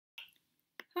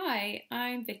Hi,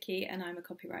 I'm Vicky and I'm a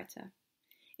copywriter.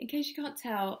 In case you can't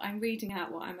tell, I'm reading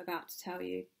out what I'm about to tell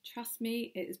you. Trust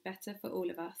me, it is better for all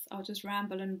of us. I'll just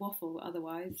ramble and waffle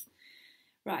otherwise.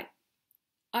 Right,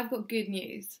 I've got good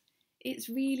news. It's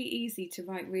really easy to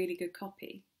write really good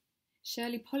copy.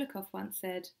 Shirley Polikoff once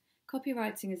said,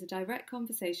 "Copywriting is a direct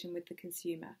conversation with the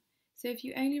consumer. So if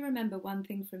you only remember one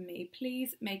thing from me,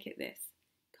 please make it this.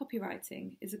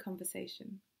 Copywriting is a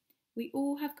conversation." We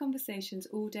all have conversations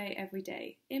all day, every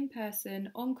day, in person,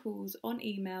 on calls, on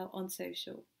email, on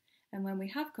social. And when we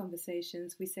have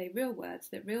conversations, we say real words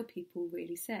that real people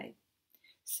really say.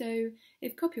 So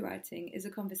if copywriting is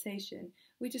a conversation,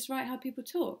 we just write how people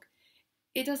talk.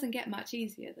 It doesn't get much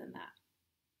easier than that.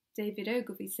 David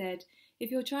Ogilvy said, "If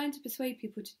you're trying to persuade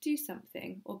people to do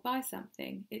something or buy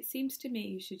something, it seems to me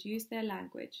you should use their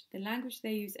language, the language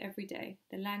they use every day,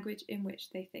 the language in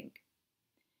which they think."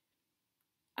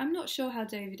 I'm not sure how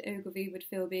David Ogilvy would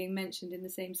feel being mentioned in the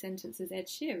same sentence as Ed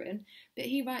Sheeran, but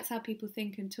he writes how people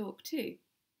think and talk too.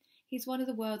 He's one of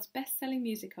the world's best-selling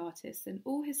music artists, and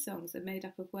all his songs are made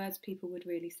up of words people would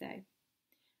really say.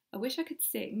 I wish I could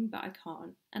sing, but I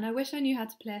can't, and I wish I knew how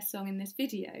to play a song in this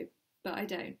video, but I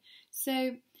don't.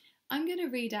 So I'm going to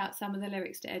read out some of the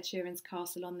lyrics to Ed Sheeran's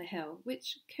Castle on the Hill,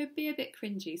 which could be a bit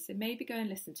cringy, so maybe go and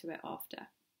listen to it after.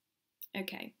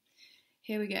 Okay,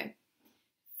 here we go.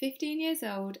 15 years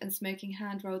old and smoking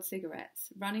hand-rolled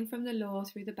cigarettes, running from the law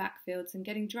through the backfields and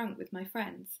getting drunk with my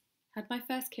friends. Had my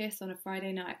first kiss on a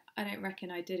Friday night. I don't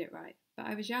reckon I did it right, but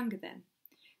I was younger then.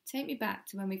 Take me back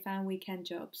to when we found weekend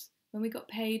jobs. When we got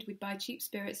paid, we'd buy cheap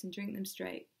spirits and drink them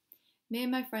straight. Me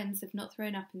and my friends have not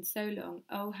thrown up in so long.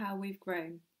 Oh, how we've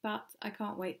grown. But I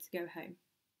can't wait to go home.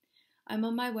 I'm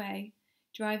on my way,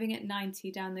 driving at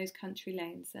 90 down those country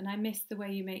lanes, and I miss the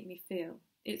way you make me feel.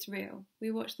 It's real. We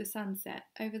watch the sunset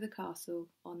over the castle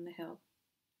on the hill.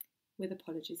 With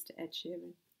apologies to Ed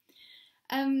Sheeran.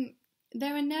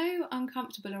 There are no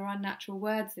uncomfortable or unnatural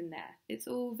words in there. It's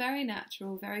all very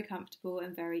natural, very comfortable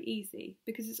and very easy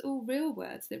because it's all real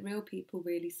words that real people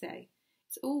really say.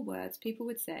 It's all words people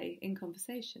would say in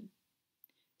conversation.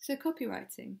 So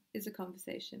copywriting is a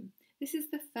conversation. This is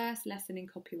the first lesson in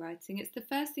copywriting. It's the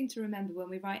first thing to remember when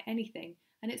we write anything,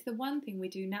 and it's the one thing we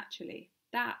do naturally.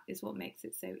 That is what makes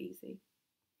it so easy.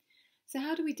 So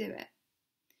how do we do it?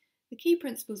 The key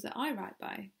principles that I write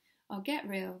by are get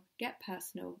real, get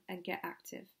personal, and get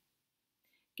active.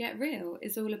 Get real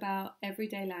is all about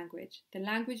everyday language, the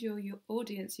language your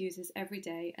audience uses every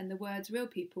day and the words real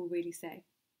people really say.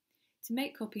 To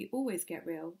make copy always get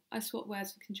real, I swap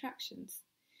words for contractions.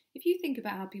 If you think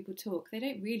about how people talk, they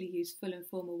don't really use full and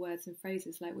formal words and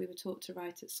phrases like we were taught to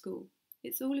write at school.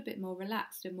 It's all a bit more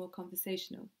relaxed and more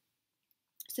conversational.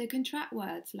 So contract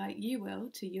words like you will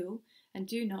to you'll and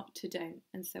do not to don't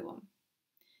and so on.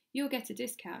 You'll get a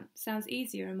discount sounds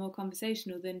easier and more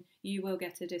conversational than you will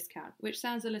get a discount, which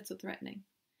sounds a little threatening.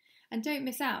 And don't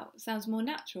miss out sounds more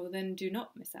natural than do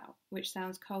not miss out, which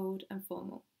sounds cold and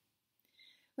formal.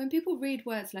 When people read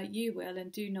words like you will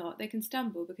and do not, they can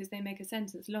stumble because they make a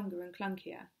sentence longer and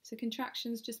clunkier. So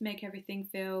contractions just make everything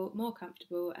feel more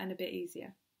comfortable and a bit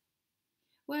easier.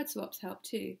 Word swaps help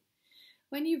too.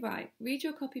 When you write, read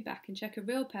your copy back and check a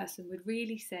real person would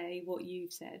really say what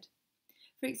you've said.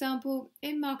 For example,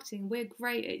 in marketing, we're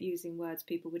great at using words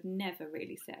people would never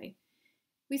really say.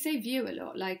 We say view a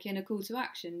lot, like in a call to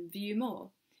action, view more.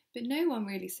 But no one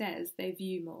really says they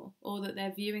view more, or that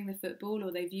they're viewing the football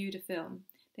or they viewed a film.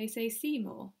 They say see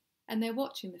more, and they're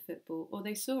watching the football or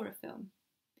they saw a film.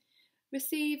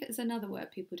 Receive is another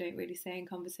word people don't really say in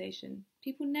conversation.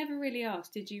 People never really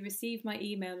ask, did you receive my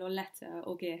email or letter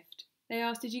or gift? They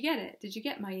ask, did you get it? Did you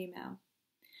get my email?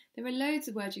 There are loads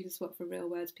of words you can swap for real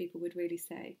words people would really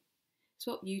say.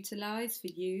 Swap utilise for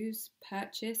use,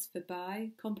 purchase for buy,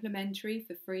 complimentary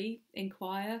for free,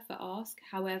 inquire for ask,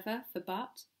 however for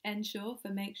but, ensure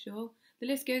for make sure. The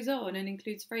list goes on and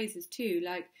includes phrases too,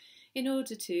 like in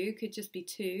order to could just be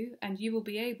to, and you will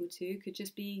be able to could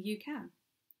just be you can.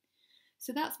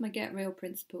 So that's my get real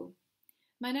principle.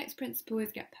 My next principle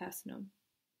is get personal.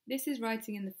 This is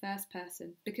writing in the first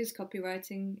person because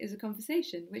copywriting is a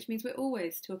conversation, which means we're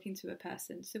always talking to a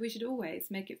person, so we should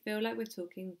always make it feel like we're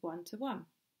talking one-to-one.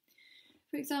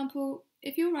 For example,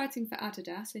 if you're writing for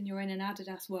Adidas and you're in an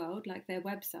Adidas world, like their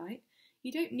website,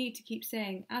 you don't need to keep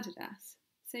saying Adidas,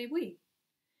 say we.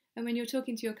 And when you're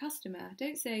talking to your customer,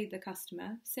 don't say the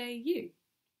customer, say you.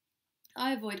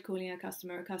 I avoid calling a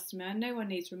customer, and no one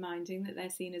needs reminding that they're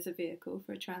seen as a vehicle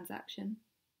for a transaction.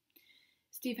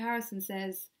 Steve Harrison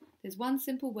says, there's one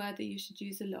simple word that you should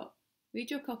use a lot.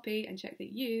 Read your copy and check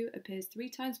that you appears 3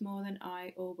 times more than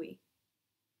I or we.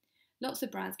 Lots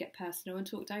of brands get personal and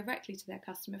talk directly to their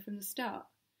customer from the start.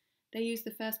 They use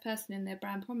the first person in their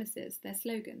brand promises, their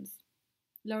slogans.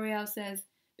 L'Oreal says,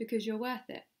 because you're worth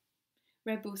it.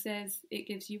 Red Bull says, it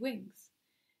gives you wings.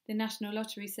 The National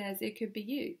Lottery says, it could be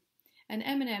you. And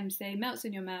M&M's say, melts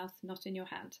in your mouth, not in your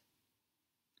hand.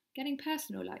 Getting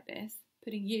personal like this,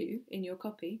 putting you in your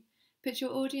copy, puts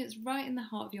your audience right in the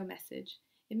heart of your message.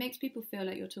 It makes people feel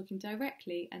like you're talking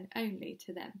directly and only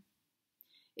to them.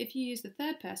 If you use the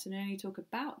third person and only talk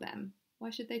about them,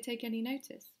 why should they take any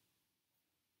notice?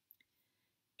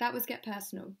 That was get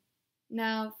personal.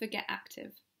 Now for get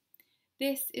active.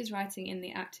 This is writing in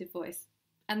the active voice.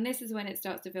 And this is when it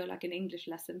starts to feel like an English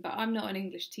lesson, but I'm not an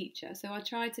English teacher, so I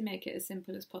try to make it as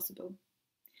simple as possible.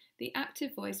 The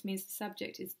active voice means the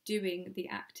subject is doing the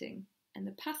acting, and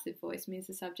the passive voice means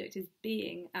the subject is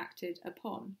being acted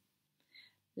upon.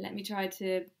 Let me try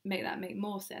to make that make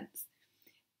more sense.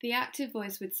 The active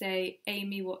voice would say,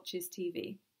 Amy watches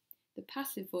TV. The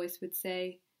passive voice would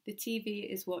say, the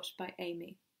TV is watched by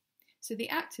Amy. So the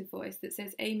active voice that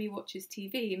says Amy watches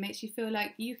TV makes you feel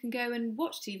like you can go and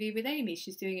watch TV with Amy.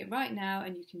 She's doing it right now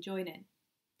and you can join in.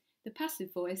 The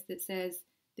passive voice that says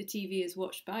the TV is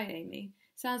watched by Amy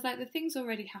sounds like the thing's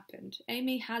already happened.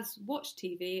 Amy has watched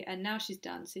TV and now she's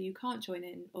done, so you can't join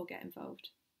in or get involved.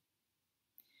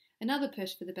 Another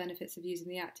push for the benefits of using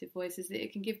the active voice is that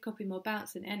it can give copy more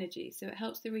bounce and energy, so it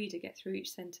helps the reader get through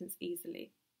each sentence easily.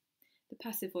 The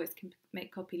passive voice can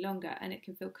make copy longer and it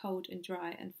can feel cold and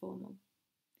dry and formal.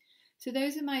 So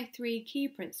those are my 3 key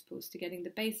principles to getting the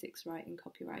basics right in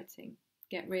copywriting.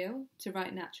 Get real, to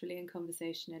write naturally and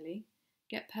conversationally.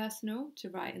 Get personal, to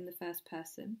write in the first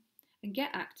person. And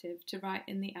get active, to write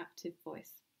in the active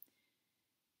voice.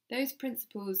 Those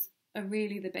principles are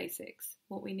really the basics.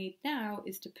 What we need now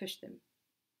is to push them.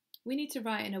 We need to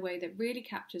write in a way that really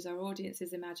captures our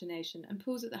audience's imagination and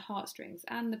pulls at the heartstrings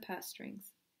and the purse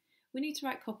strings. We need to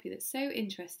write copy that's so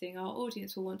interesting our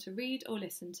audience will want to read or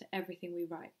listen to everything we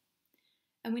write.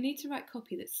 And we need to write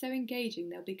copy that's so engaging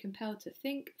they'll be compelled to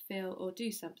think, feel, or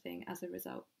do something as a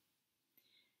result.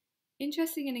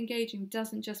 Interesting and engaging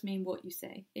doesn't just mean what you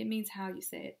say, it means how you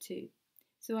say it too.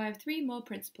 So I have 3 more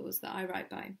principles that I write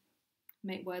by.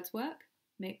 Make words work,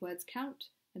 make words count,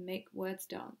 and make words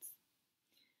dance.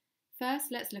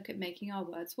 First, let's look at making our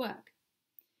words work.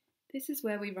 This is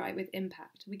where we write with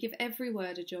impact. We give every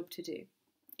word a job to do.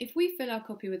 If we fill our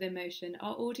copy with emotion,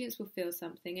 our audience will feel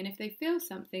something, and if they feel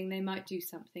something, they might do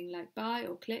something like buy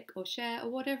or click or share or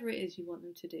whatever it is you want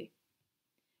them to do.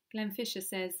 Glenn Fisher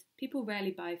says, people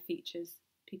rarely buy features.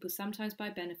 People sometimes buy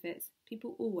benefits.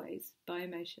 People always buy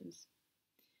emotions.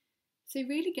 So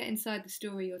really get inside the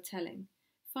story you're telling.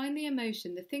 Find the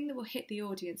emotion, the thing that will hit the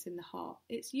audience in the heart.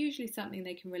 It's usually something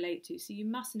they can relate to, so you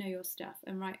must know your stuff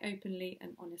and write openly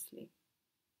and honestly.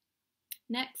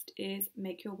 Next is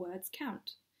make your words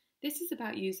count. This is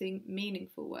about using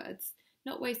meaningful words,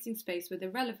 not wasting space with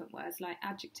irrelevant words like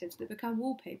adjectives that become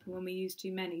wallpaper when we use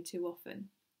too many too often.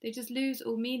 They just lose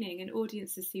all meaning and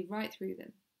audiences see right through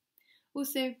them.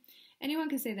 Also, anyone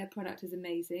can say their product is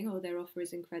amazing or their offer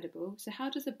is incredible, so how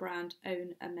does a brand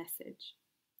own a message?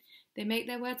 They make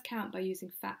their words count by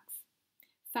using facts.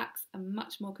 Facts are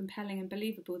much more compelling and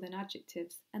believable than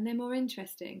adjectives, and they're more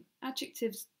interesting.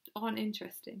 Adjectives aren't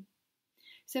interesting.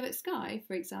 So at Sky,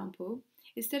 for example,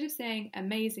 instead of saying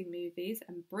amazing movies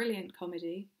and brilliant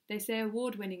comedy, they say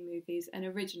award-winning movies and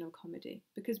original comedy,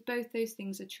 because both those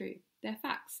things are true. They're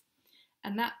facts.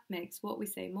 And that makes what we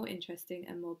say more interesting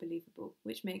and more believable,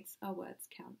 which makes our words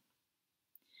count.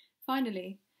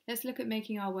 Finally, let's look at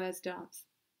making our words dance.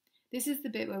 This is the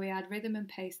bit where we add rhythm and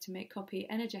pace to make copy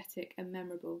energetic and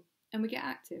memorable, and we get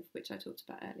active, which I talked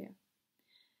about earlier.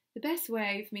 The best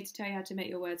way for me to tell you how to make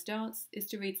your words dance is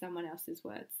to read someone else's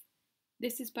words.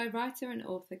 This is by writer and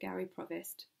author Gary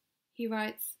Provost. He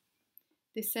writes,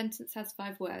 "This sentence has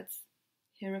 5 words.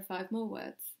 Here are 5 more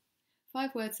words.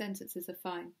 5-word sentences are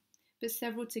fine, but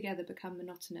several together become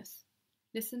monotonous.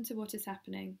 Listen to what is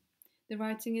happening. The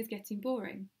writing is getting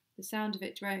boring. The sound of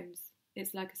it drones.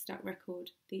 It's like a stuck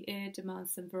record. The ear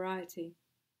demands some variety.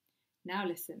 Now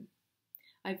listen.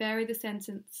 I vary the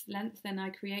sentence length, then I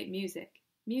create music.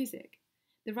 Music.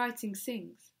 The writing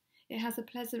sings. It has a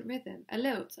pleasant rhythm, a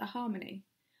lilt, a harmony.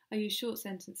 I use short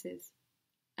sentences,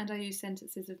 and I use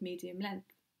sentences of medium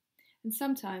length. And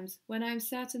sometimes, when I am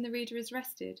certain the reader is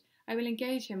rested, I will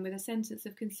engage him with a sentence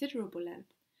of considerable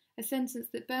length, a sentence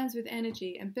that burns with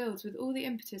energy and builds with all the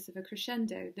impetus of a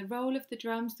crescendo, the roll of the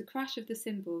drums, the crash of the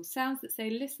cymbals, sounds that say,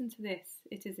 listen to this,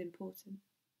 it is important."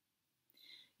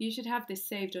 You should have this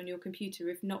saved on your computer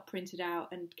if not printed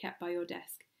out and kept by your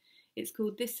desk. It's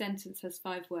called This Sentence Has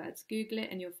 5 Words. Google it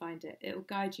and you'll find it. It will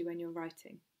guide you when you're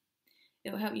writing.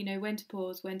 It will help you know when to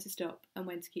pause, when to stop, and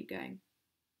when to keep going.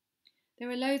 There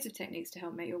are loads of techniques to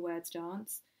help make your words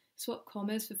dance. Swap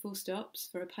commas for full stops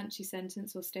for a punchy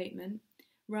sentence or statement.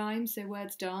 Rhyme so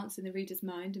words dance in the reader's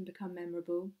mind and become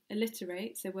memorable.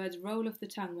 Alliterate so words roll off the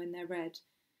tongue when they're read.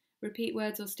 Repeat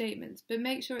words or statements, but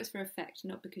make sure it's for effect,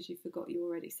 not because you forgot you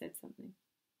already said something.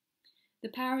 The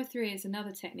power of three is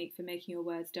another technique for making your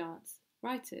words dance.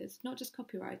 Writers, not just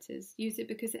copywriters, use it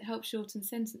because it helps shorten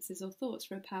sentences or thoughts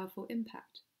for a powerful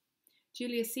impact.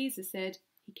 Julius Caesar said,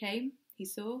 "He came, he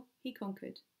saw, he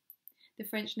conquered." The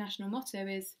French national motto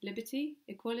is liberty,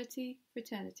 equality,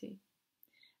 fraternity.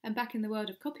 And back in the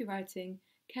world of copywriting,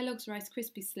 Kellogg's Rice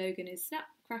Krispies slogan is snap,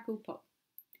 crackle, pop.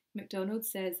 McDonald's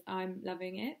says, "I'm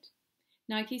loving it."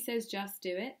 Nike says, "Just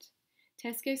do it."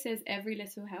 Tesco says, "Every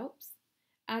little helps."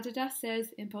 Adidas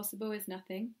says, "Impossible is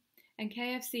nothing." And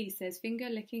KFC says, "Finger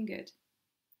licking good."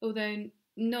 Although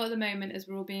not at the moment, as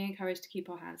we're all being encouraged to keep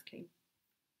our hands clean.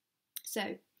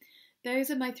 So,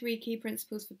 those are my 3 key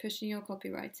principles for pushing your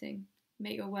copywriting.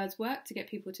 Make your words work to get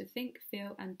people to think,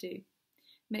 feel, and do.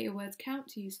 Make your words count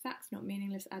to use facts, not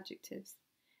meaningless adjectives.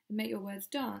 And make your words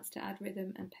dance to add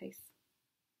rhythm and pace.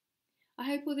 I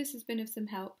hope all this has been of some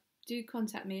help. Do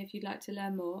contact me if you'd like to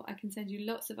learn more. I can send you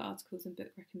lots of articles and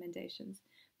book recommendations.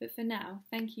 But for now,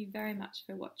 thank you very much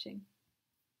for watching.